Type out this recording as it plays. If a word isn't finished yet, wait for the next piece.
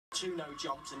2 no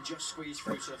jumps and just squeezed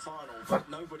through to the final, but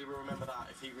nobody will remember that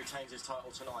if he retains his title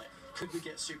tonight. Could we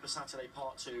get Super Saturday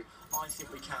Part 2? I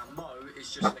think we can. Mo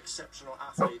is just an exceptional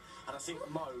athlete, and I think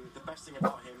Mo, the best thing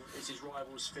about him is his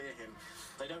rivals fear him.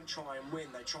 They don't try and win,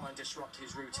 they try and disrupt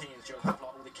his routines. You'll have like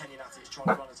all the Kenyan athletes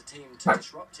trying to run as a team to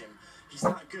disrupt him. He's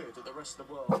that good that the rest of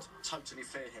the world totally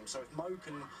fear him. So if Mo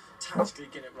can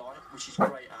tactically get it right, which he's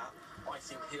great at, I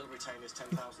think he'll retain his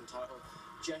 10,000 title.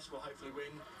 Jess will hopefully win,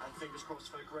 and fingers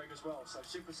crossed for Greg as well. So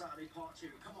Super Saturday Part 2,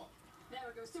 come on. There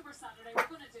we go, Super Saturday, we're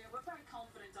going to do it. We're very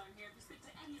confident down here. If you speak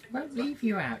to any of the Won't leave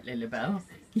you out, Lilabelle.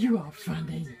 You are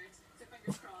funny. So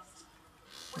fingers crossed.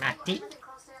 Matty.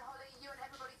 You and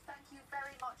everybody, thank you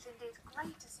very much indeed.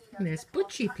 Great to see you. And there's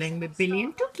Butchie playing with Billy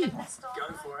and Tookie.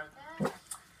 Go for it.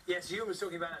 Yes, you were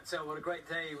talking about what a great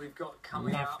day we've got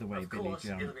coming Love up. the way of Billy course,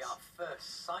 jumps. it'll be our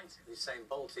first sight of Usain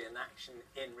Bolt in action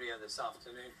in Rio this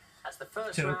afternoon. That's the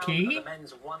first Tookie. round of the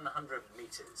men's 100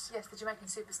 metres. Yes, the Jamaican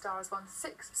superstar has won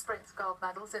 6 sprint gold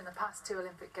medals in the past 2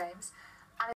 Olympic Games.